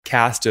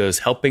Castos,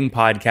 helping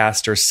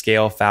podcasters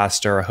scale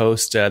faster,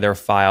 host their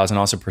files, and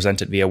also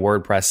present it via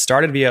WordPress.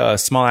 Started via a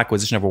small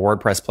acquisition of a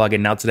WordPress plugin.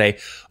 Now today,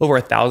 over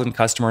 1,000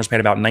 customers, paid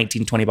about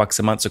 $19-20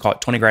 a month, so call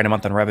it 20 grand a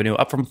month on revenue,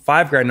 up from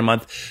 5 grand a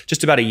month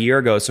just about a year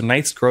ago. So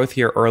nice growth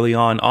here early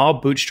on,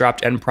 all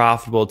bootstrapped and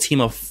profitable.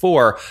 Team of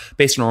 4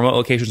 based in remote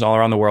locations all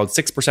around the world.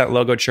 6%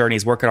 logo churn.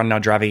 He's working on now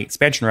driving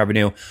expansion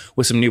revenue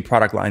with some new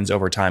product lines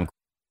over time.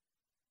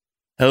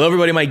 Hello,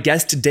 everybody. My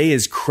guest today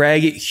is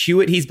Craig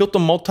Hewitt. He's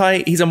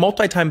a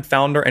multi-time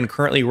founder and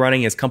currently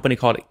running his company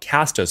called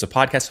Castos, a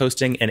podcast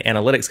hosting and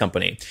analytics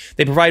company.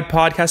 They provide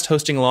podcast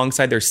hosting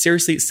alongside their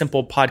seriously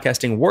simple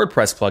podcasting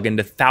WordPress plugin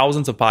to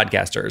thousands of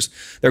podcasters.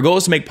 Their goal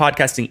is to make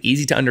podcasting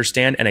easy to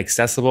understand and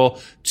accessible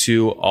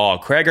to all.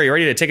 Craig, are you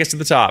ready to take us to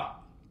the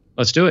top?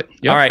 Let's do it.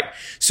 Yep. All right.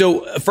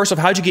 So first off,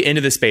 how'd you get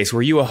into this space?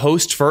 Were you a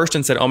host first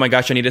and said, oh my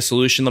gosh, I need a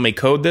solution, let me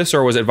code this,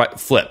 or was it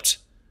flipped?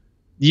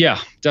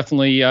 Yeah,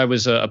 definitely. I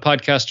was a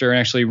podcaster and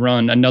actually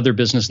run another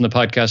business in the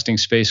podcasting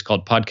space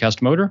called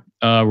Podcast Motor,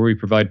 where we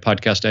provide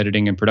podcast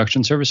editing and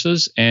production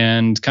services.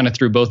 And kind of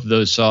through both of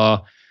those, saw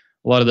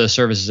a lot of the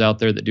services out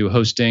there that do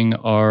hosting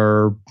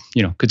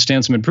could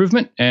stand some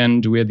improvement.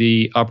 And we had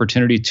the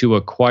opportunity to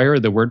acquire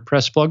the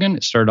WordPress plugin.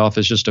 It started off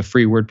as just a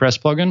free WordPress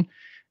plugin.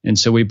 And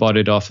so we bought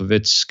it off of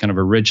its kind of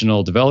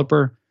original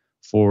developer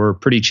for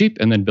pretty cheap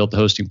and then built the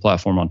hosting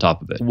platform on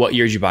top of it. What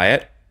year did you buy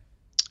it?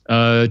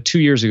 2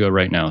 years ago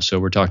right now. So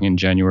we're talking in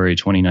January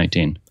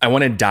 2019. I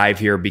want to dive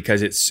here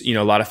because it's,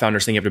 a lot of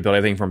founders think you have to build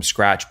everything from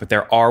scratch, but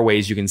there are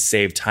ways you can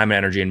save time and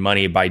energy and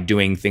money by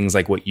doing things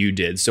like what you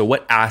did. So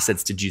what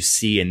assets did you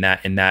see in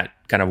that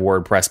kind of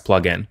WordPress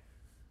plugin?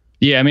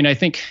 Yeah, I mean, I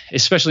think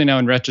especially now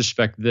in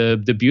retrospect,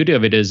 the beauty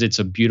of it is it's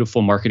a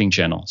beautiful marketing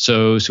channel.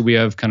 So we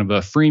have kind of a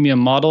freemium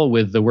model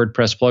with the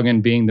WordPress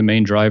plugin being the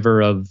main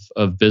driver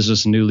of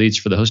business and new leads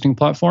for the hosting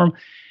platform.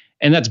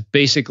 And that's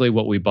basically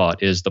what we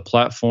bought, is the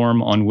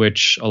platform on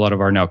which a lot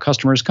of our now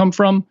customers come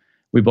from.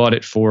 We bought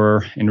it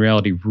for, in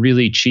reality,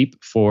 really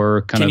cheap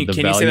for kind of the value of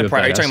that. Can you say the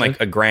price? Are you talking like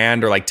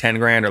 $1,000 or like 10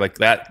 grand or like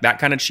that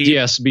kind of cheap?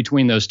 Yes,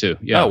 between those two.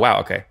 Yeah. Oh,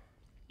 wow. Okay.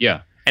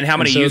 Yeah. And how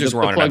many users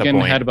were on it at the point?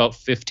 The plugin had about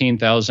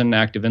 15,000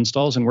 active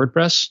installs in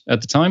WordPress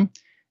at the time.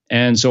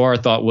 And so our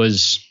thought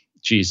was,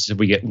 geez, if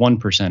we get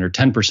 1% or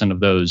 10%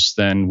 of those,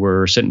 then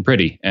we're sitting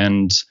pretty.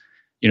 And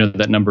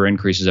that number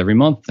increases every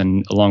month,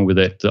 and along with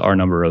it, our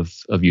number of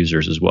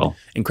users as well.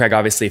 And Craig,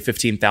 obviously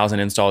 15,000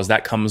 installs,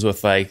 that comes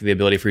with like the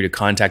ability for you to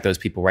contact those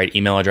people, right?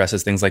 Email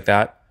addresses, things like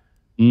that?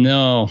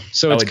 No.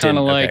 So it's kind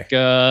of like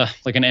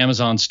an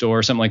Amazon store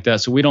or something like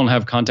that. So we don't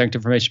have contact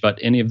information about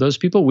any of those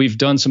people. We've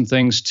done some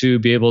things to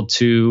be able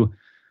to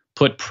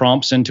put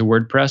prompts into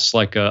WordPress,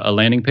 like a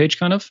landing page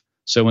kind of.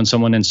 So when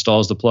someone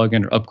installs the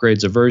plugin or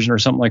upgrades a version or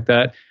something like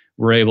that,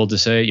 we're able to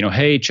say,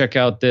 hey, check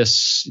out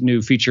this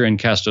new feature in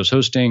Castos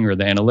hosting or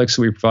the analytics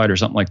that we provide or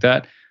something like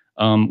that.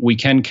 We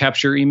can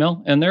capture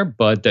email in there,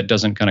 but that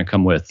doesn't kind of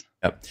come with.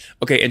 Yep.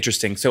 Okay,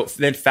 interesting. So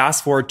then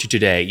fast forward to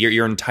today,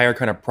 your entire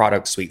kind of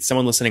product suite.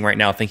 Someone listening right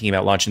now thinking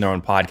about launching their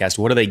own podcast,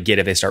 what do they get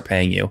if they start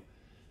paying you?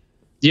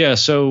 Yeah,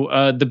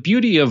 so the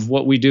beauty of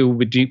what we do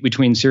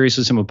between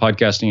Seriously Simple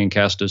Podcasting and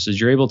Castos is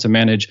you're able to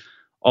manage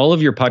all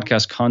of your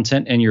podcast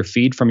content and your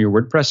feed from your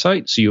WordPress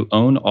site. So you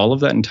own all of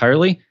that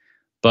entirely.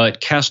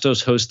 But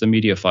Castos hosts the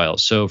media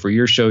files. So for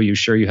your show, you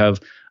have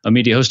a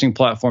media hosting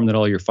platform that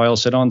all your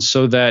files sit on,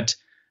 so that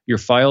your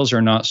files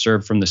are not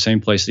served from the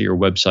same place that your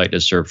website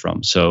is served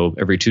from. So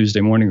every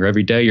Tuesday morning or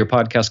every day your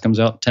podcast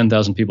comes out,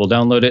 10,000 people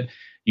download it.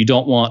 You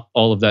don't want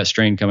all of that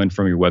strain coming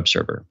from your web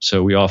server.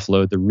 So we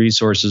offload the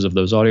resources of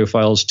those audio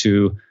files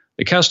to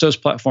the Castos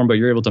platform, but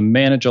you're able to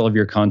manage all of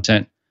your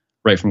content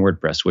right from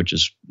WordPress, which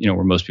is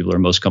where most people are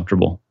most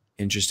comfortable.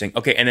 Interesting.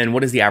 Okay. And then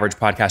what does the average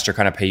podcaster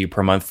kind of pay you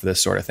per month for this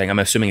sort of thing? I'm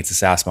assuming it's a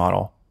SaaS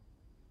model.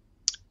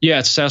 Yeah,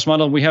 it's a SaaS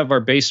model. We have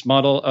our base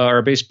model,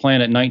 our base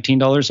plan at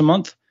 $19 a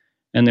month.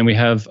 And then we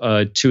have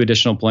 2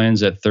 additional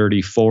plans at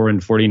 $34 and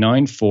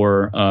 $49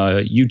 for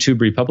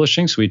YouTube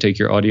republishing. So we take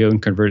your audio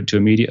and convert it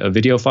to a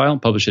video file,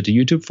 publish it to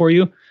YouTube for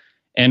you.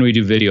 And we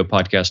do video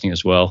podcasting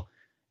as well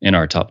in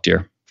our top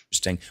tier.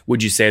 Interesting.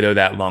 Would you say though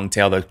that long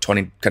tail, the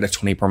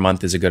 20 per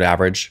month is a good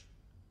average?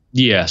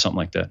 Yeah, something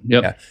like that.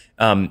 Yep.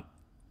 Yeah.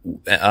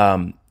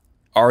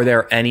 Are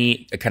there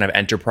any kind of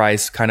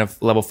enterprise kind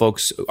of level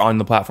folks on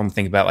the platform?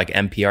 Think about like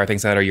NPR,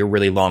 things like that, or you're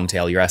really long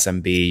tail, you're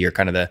SMB, you're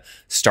kind of the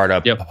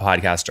startup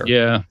podcaster.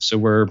 Yeah. So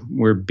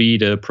we're B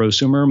to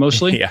prosumer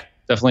mostly. Yeah.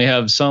 Definitely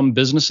have some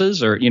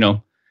businesses or,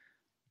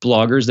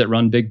 bloggers that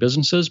run big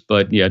businesses,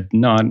 but yeah,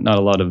 not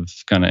a lot of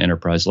kind of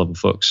enterprise level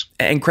folks.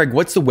 And Craig,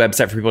 what's the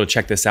website for people to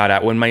check this out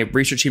at? When my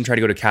research team tried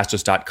to go to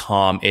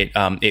castos.com,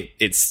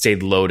 it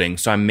stayed loading.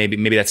 So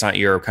maybe that's not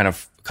your kind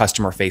of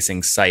customer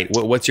facing site.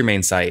 What's your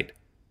main site?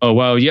 Oh,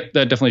 wow. Yep,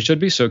 that definitely should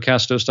be. So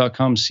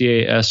castos.com,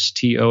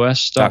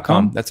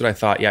 castos.com. That's what I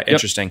thought. Yeah,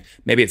 interesting. Yep.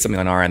 Maybe it's something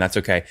on our end. That's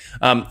okay.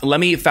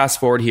 Let me fast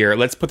forward here.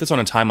 Let's put this on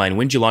a timeline.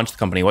 When did you launch the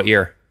company? What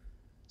year?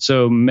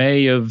 So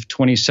May of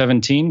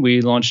 2017,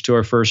 we launched to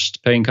our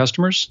first paying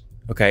customers.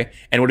 Okay.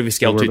 And what have you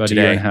scaled to about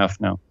today? A year and a half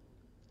now.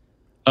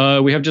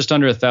 We have just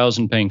under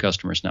 1,000 paying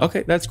customers now.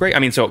 Okay, that's great. I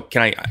mean, so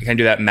can I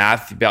do that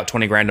math? About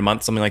 20 grand a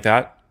month, something like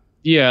that?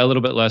 Yeah, a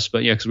little bit less,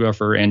 but yeah, because we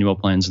offer annual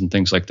plans and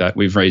things like that.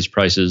 We've raised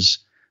prices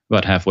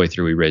about halfway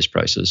through. We raised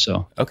prices.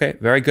 So okay,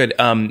 very good.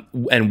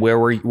 And where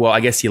were you? Well, I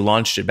guess you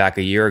launched it back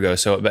a year ago.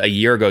 So a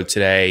year ago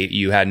today,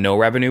 you had no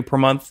revenue per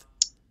month.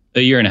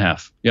 A year and a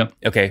half. Yep.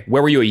 Okay,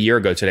 where were you a year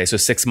ago today? So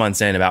 6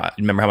 months in.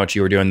 Remember how much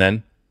you were doing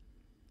then?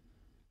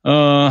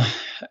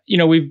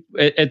 We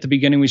at the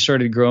beginning we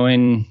started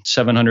growing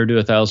 $700 to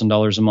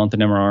 $1,000 a month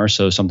in MRR,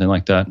 so something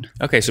like that.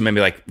 Okay, so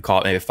maybe call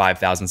it maybe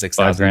 5,000,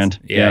 6,000. $5,000.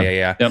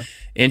 Yeah. Yep.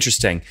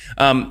 Interesting.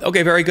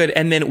 Okay, very good.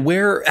 And then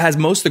where has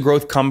most of the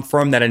growth come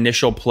from? That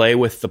initial play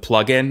with the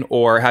plugin,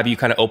 or have you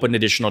kind of opened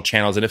additional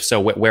channels? And if so,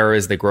 where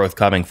is the growth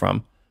coming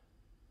from?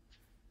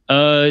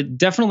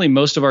 Definitely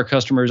most of our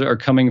customers are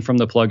coming from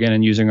the plugin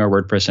and using our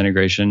WordPress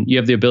integration. You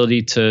have the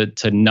ability to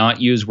not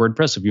use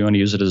WordPress if you want to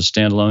use it as a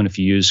standalone. If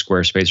you use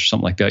Squarespace or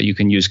something like that, you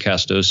can use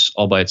Castos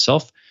all by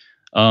itself.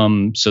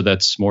 So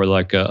that's more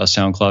like a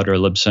SoundCloud or a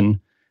Libsyn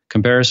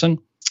comparison.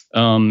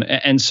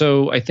 And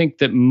so I think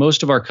that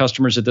most of our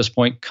customers at this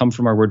point come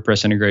from our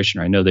WordPress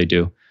integration, or I know they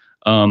do.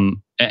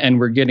 And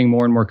we're getting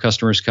more and more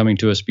customers coming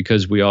to us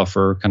because we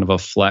offer kind of a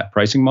flat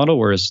pricing model,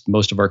 whereas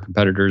most of our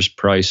competitors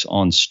price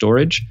on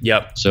storage.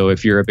 Yep. So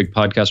if you're a big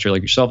podcaster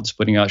like yourself that's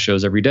putting out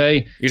shows every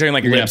day, you're talking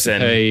like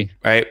Libsyn,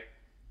 right?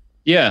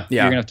 Yeah.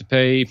 You're going to have to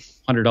pay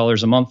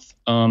 $100 a month.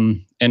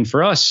 And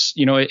for us,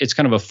 it's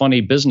kind of a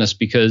funny business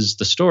because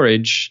the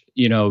storage,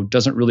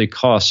 doesn't really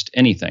cost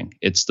anything.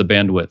 It's the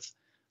bandwidth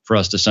for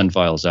us to send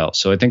files out.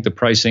 So I think the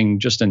pricing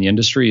just in the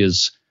industry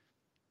is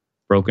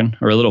broken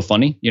or a little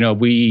funny.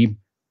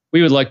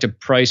 We would like to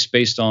price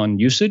based on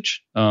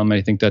usage.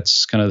 I think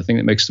that's kind of the thing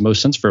that makes the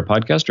most sense for a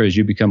podcaster. As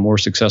you become more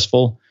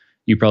successful,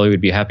 you probably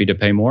would be happy to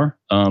pay more.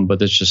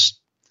 But it's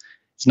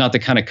not the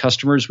kind of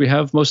customers we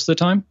have most of the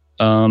time.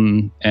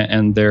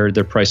 And their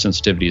price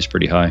sensitivity is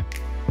pretty high.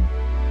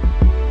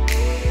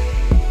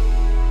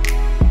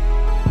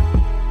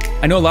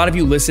 I know a lot of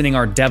you listening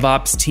are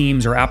DevOps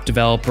teams or app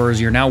developers.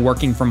 You're now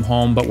working from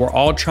home, but we're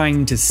all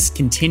trying to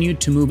continue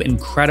to move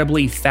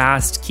incredibly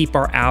fast, keep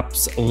our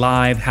apps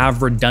live,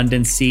 have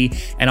redundancy,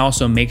 and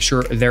also make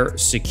sure they're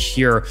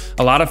secure.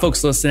 A lot of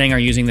folks listening are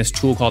using this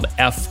tool called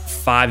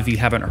F5, if you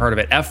haven't heard of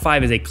it.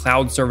 F5 is a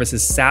cloud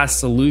services SaaS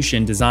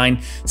solution designed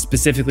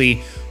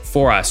specifically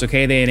for us,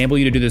 okay? They enable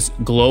you to do this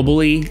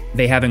globally.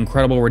 They have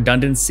incredible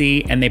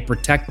redundancy, and they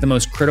protect the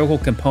most critical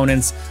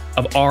components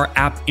of our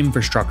app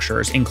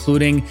infrastructures,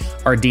 including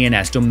our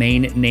DNS,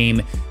 domain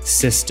name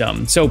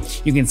system. So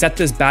you can set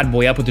this bad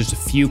boy up with just a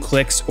few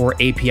clicks or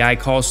API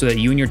calls so that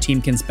you and your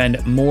team can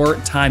spend more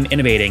time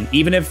innovating,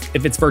 even if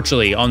it's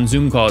virtually on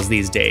Zoom calls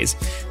these days.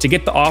 To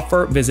get the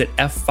offer, visit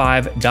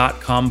f5.com/top.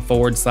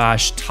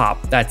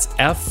 That's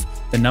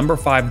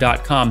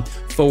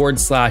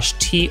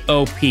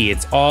f5.com/TOP.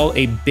 It's all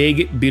a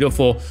big,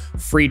 beautiful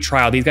free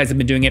trial. These guys have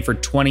been doing it for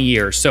 20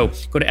 years. So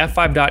go to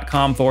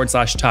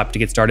f5.com/top to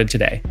get started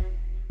today.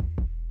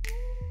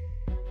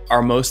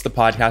 Are most of the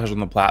podcasters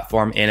on the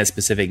platform in a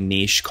specific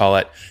niche? Call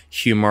it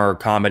humor,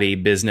 comedy,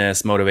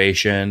 business,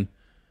 motivation.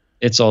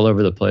 It's all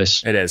over the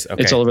place. It is.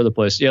 Okay. It's all over the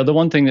place. Yeah. The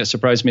one thing that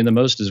surprised me the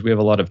most is we have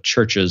a lot of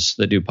churches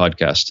that do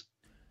podcasts.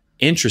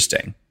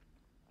 Interesting.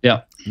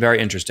 Yeah.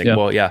 Very interesting. Yeah.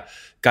 Well, yeah.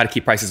 Got to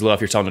keep prices low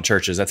if you're selling to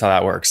churches. That's how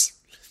that works.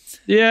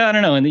 Yeah, I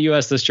don't know. In the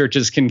U.S., those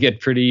churches can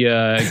get pretty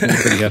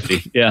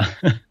hefty. Yeah,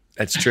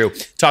 that's true.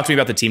 Talk to me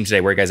about the team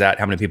today. Where are you guys at?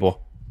 How many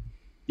people?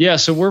 Yeah,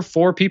 so we're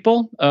 4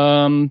 people,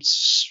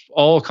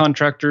 all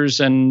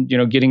contractors, and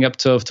getting up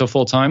to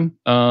full time.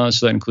 So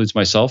that includes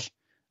myself,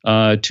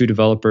 2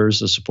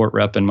 developers, a support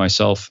rep, and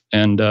myself.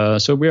 And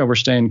so we're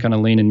staying kind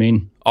of lean and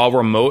mean. All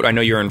remote. I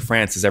know you're in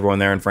France. Is everyone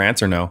there in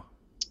France or no?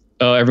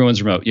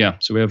 Everyone's remote. Yeah.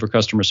 So we have our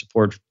customer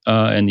support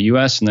in the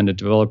U.S. and then a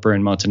developer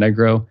in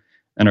Montenegro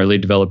and our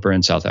lead developer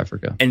in South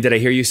Africa. And did I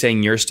hear you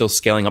saying you're still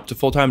scaling up to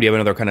full time? Do you have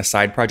another kind of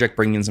side project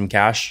bringing in some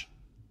cash?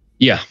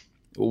 Yeah.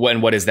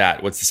 What is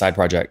that? What's the side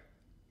project?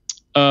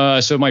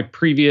 So my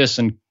previous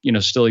and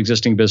still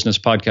existing business,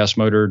 Podcast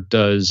Motor,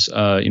 does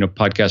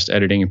podcast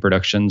editing and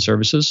production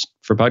services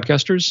for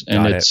podcasters,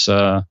 and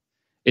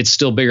it's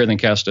still bigger than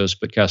Castos,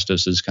 but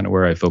Castos is kind of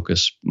where I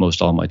focus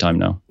most all of my time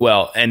now.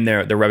 Well, and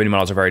their revenue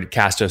models are very,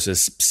 Castos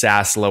is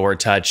SaaS, lower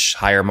touch,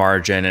 higher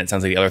margin, and it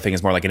sounds like the other thing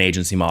is more like an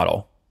agency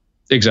model.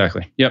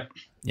 Exactly. Yep.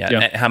 Yeah.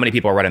 Yep. How many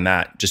people are running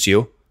that? Just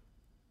you?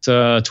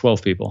 It's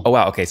 12 people. Oh,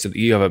 wow. Okay. So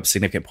you have a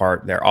significant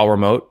part there. All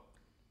remote?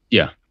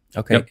 Yeah.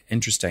 Okay. Yep.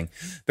 Interesting.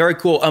 Very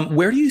cool.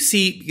 Where do you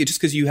see, just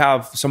because you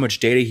have so much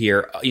data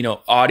here,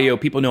 audio,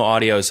 people know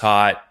audio is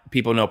hot.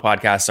 People know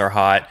podcasts are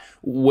hot.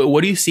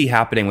 What do you see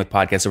happening with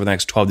podcasts over the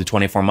next 12 to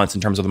 24 months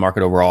in terms of the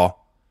market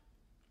overall?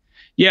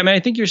 Yeah, I mean, I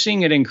think you're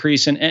seeing it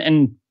increase,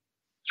 and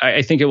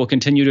I think it will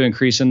continue to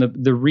increase. And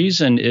the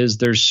reason is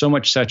there's so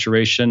much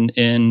saturation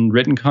in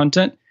written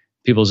content.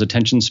 People's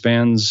attention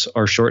spans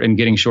are short and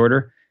getting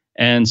shorter.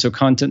 And so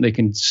content they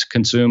can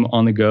consume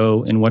on the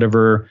go in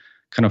whatever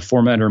kind of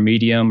format or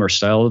medium or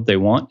style that they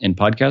want in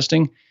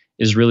podcasting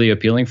is really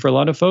appealing for a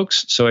lot of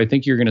folks. So I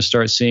think you're going to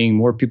start seeing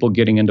more people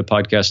getting into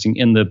podcasting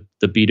in the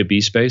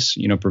B2B space,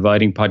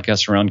 providing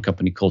podcasts around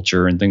company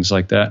culture and things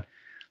like that.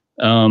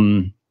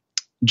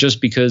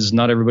 Just because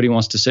not everybody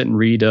wants to sit and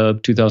read a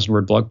 2,000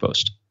 word blog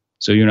post.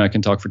 So you and I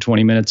can talk for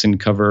 20 minutes and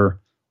cover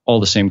all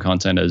the same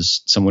content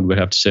as someone would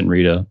have to sit and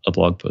read a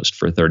blog post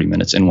for 30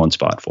 minutes in one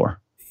spot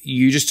for.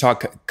 You just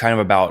talk kind of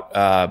about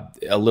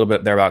a little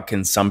bit there about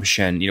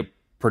consumption.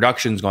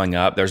 Production's going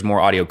up. There's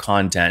more audio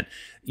content.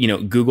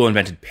 Google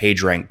invented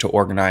PageRank to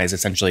organize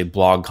essentially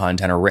blog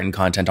content or written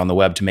content on the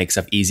web to make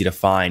stuff easy to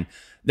find.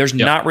 There's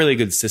not really a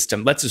good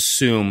system. Let's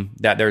assume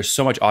that there's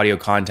so much audio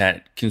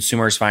content,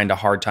 consumers find a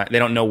hard time. They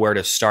don't know where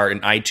to start,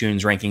 and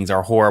iTunes rankings are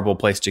a horrible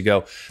place to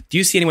go. Do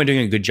you see anyone doing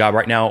a good job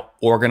right now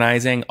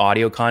organizing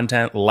audio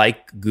content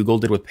like Google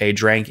did with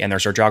PageRank and their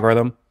search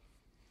algorithm?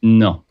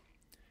 No.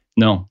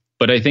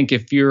 But I think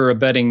if you're a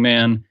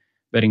betting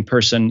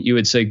person, you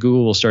would say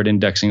Google will start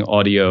indexing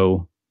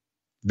audio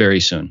very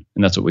soon.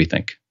 And that's what we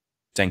think.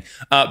 So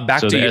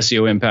the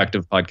SEO impact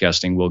of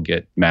podcasting will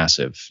get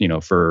massive,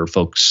 for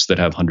folks that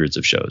have hundreds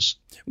of shows.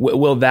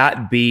 Will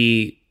that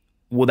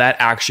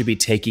actually be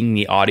taking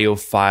the audio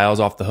files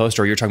off the host,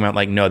 or you're talking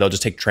about no, they'll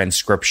just take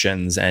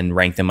transcriptions and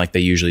rank them like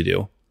they usually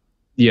do?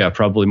 Yeah,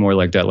 probably more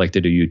like that, like they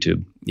do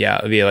YouTube. Yeah,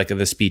 via like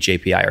the speech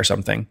API or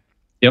something.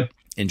 Yep.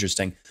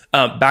 Interesting.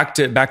 Back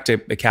to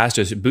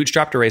Castos.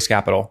 Bootstrapped or raised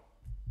capital?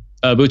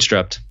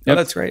 Bootstrapped. Yep. Oh,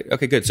 that's great.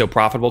 Okay, good. So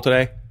profitable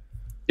today?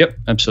 Yep,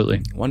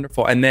 absolutely.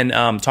 Wonderful. And then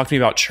talk to me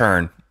about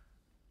churn.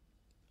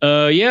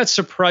 Yeah, it's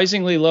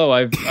surprisingly low.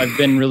 I've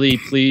been really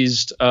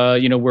pleased.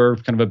 We're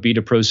kind of a B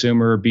to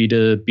prosumer,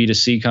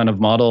 B2C kind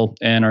of model,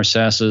 and our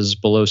SaaS is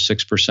below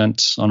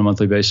 6% on a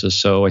monthly basis.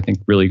 So I think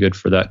really good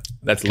for that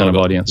kind of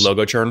audience.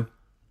 Logo churn?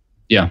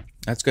 Yeah.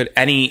 That's good.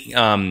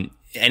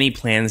 Any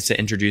plans to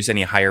introduce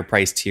any higher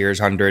price tiers,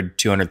 $100,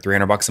 $200,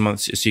 $300 a month,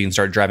 so you can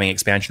start driving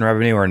expansion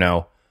revenue, or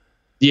no?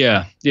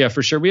 Yeah,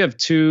 for sure. We have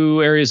two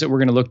areas that we're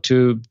going to look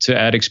to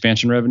add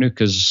expansion revenue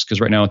because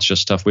right now it's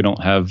just stuff. We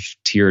don't have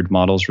tiered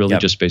models really,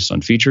 just based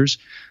on features.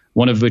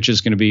 One of which is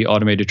going to be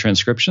automated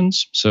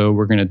transcriptions. So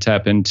we're going to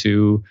tap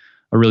into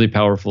a really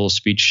powerful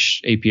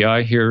speech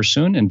API here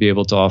soon and be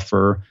able to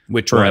offer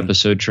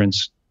episode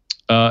trends.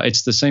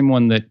 It's the same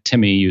one that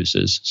Timmy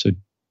uses. So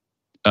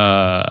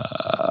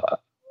I'm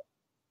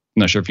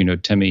not sure if you know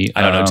Timmy.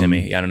 I don't know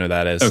Timmy. Yeah, I don't know who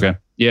that is. Okay.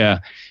 Yeah,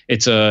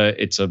 it's a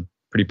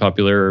pretty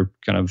popular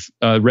kind of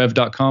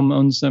Rev.com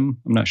owns them.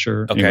 I'm not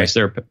sure. Okay. Anyways,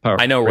 they're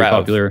I know Rev.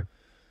 Popular.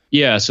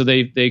 Yeah, so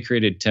they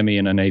created Timmy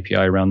and an API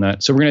around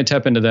that. So we're going to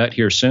tap into that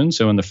here soon.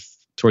 So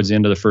towards the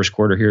end of the first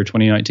quarter here,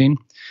 2019.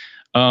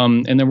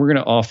 And then we're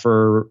going to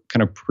offer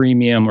kind of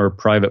premium or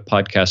private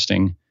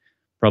podcasting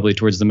probably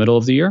towards the middle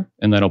of the year.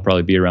 And that'll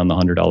probably be around the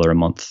 $100 a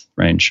month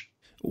range.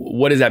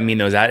 What does that mean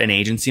though? Is that an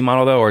agency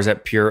model though? Or is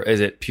it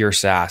pure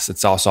SaaS?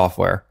 It's all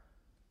software?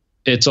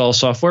 It's all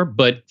software,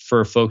 but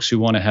for folks who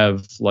want to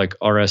have like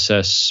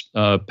RSS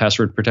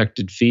password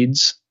protected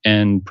feeds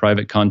and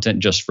private content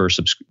just for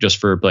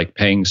like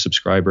paying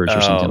subscribers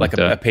or something like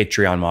that. A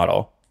Patreon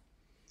model.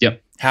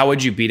 Yep. How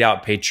would you beat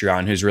out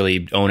Patreon, who's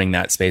really owning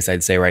that space,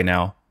 I'd say right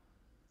now?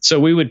 So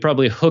we would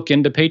probably hook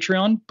into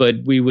Patreon, but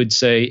we would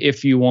say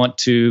if you want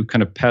to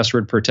kind of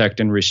password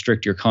protect and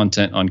restrict your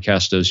content on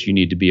Castos, you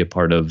need to be a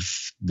part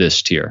of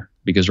this tier.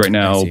 Because right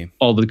now,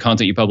 all the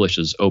content you publish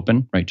is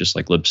open, right? Just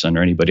like Libsyn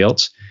or anybody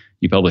else.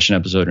 You publish an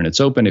episode and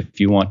it's open. If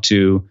you want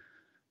to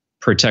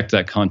protect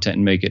that content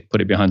and put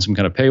it behind some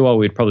kind of paywall,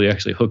 we'd probably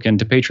actually hook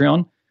into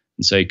Patreon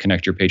and say,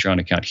 connect your Patreon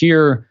account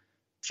here.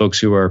 Folks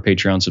who are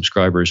Patreon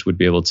subscribers would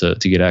be able to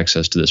get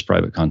access to this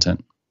private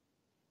content.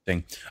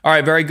 All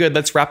right, very good.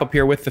 Let's wrap up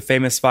here with the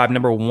famous five.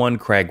 Number one,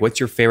 Craig, what's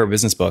your favorite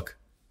business book?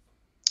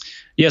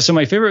 Yeah, so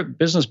my favorite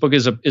business book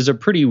is a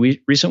pretty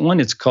recent one.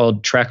 It's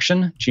called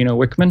Traction, Gino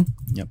Wickman.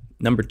 Yep.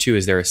 Number two,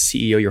 is there a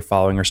CEO you're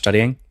following or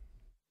studying?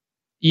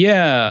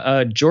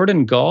 Yeah,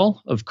 Jordan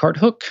Gall of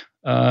CartHook.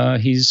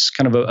 He's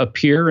kind of a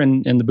peer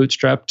in the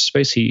bootstrapped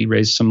space. He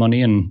raised some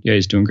money and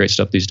he's doing great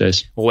stuff these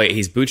days. Well, wait,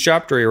 he's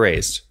bootstrapped or he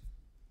raised?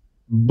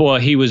 Boy,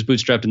 he was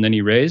bootstrapped and then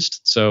he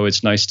raised. So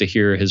it's nice to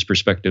hear his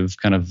perspective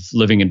kind of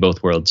living in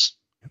both worlds.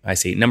 I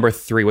see. Number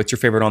three, what's your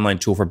favorite online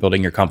tool for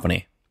building your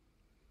company?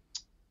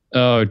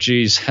 Oh,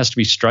 geez. Has to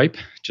be Stripe.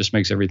 Just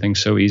makes everything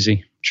so easy.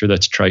 I'm sure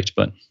that's trite,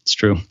 but it's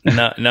true.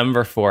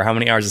 Number four, how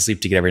many hours of sleep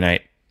do you get every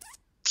night?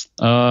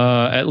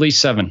 At least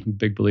 7.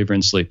 Big believer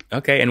in sleep.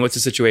 Okay. And what's the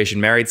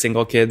situation? Married,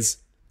 single, kids?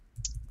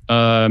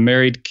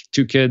 Married,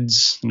 2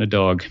 kids and a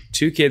dog.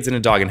 2 kids and a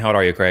dog. And how old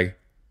are you, Craig?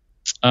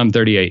 I'm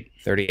 38.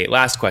 38.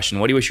 Last question.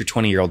 What do you wish your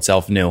 20-year-old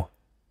self knew?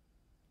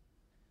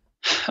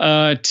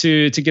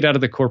 To get out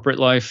of the corporate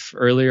life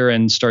earlier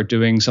and start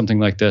doing something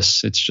like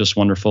this. It's just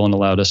wonderful and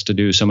allowed us to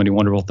do so many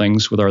wonderful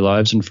things with our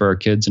lives and for our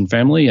kids and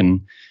family.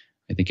 And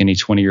I think any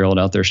 20-year-old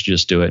out there should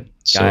just do it.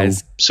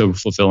 Guys, so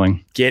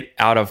fulfilling. Get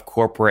out of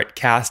corporate.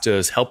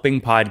 Castos,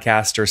 helping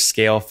podcasters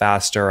scale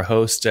faster,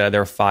 host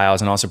their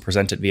files, and also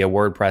present it via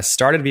WordPress.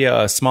 Started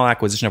via a small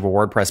acquisition of a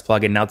WordPress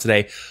plugin. Now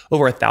today,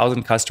 over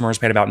 1,000 customers,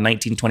 paid about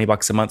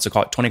 $19-20 a month. So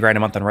call it 20 grand a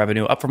month on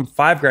revenue, up from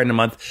 5 grand a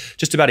month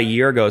just about a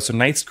year ago. So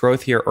nice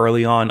growth here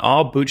early on,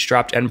 all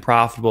bootstrapped and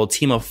profitable.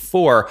 Team of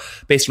 4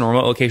 based on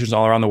remote locations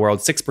all around the world.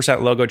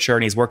 6% logo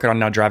churn. He's working on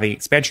now driving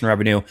expansion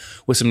revenue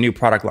with some new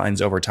product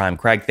lines over time.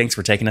 Craig, thanks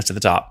for taking us to the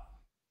top.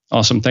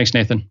 Awesome. Thanks,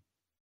 Nathan.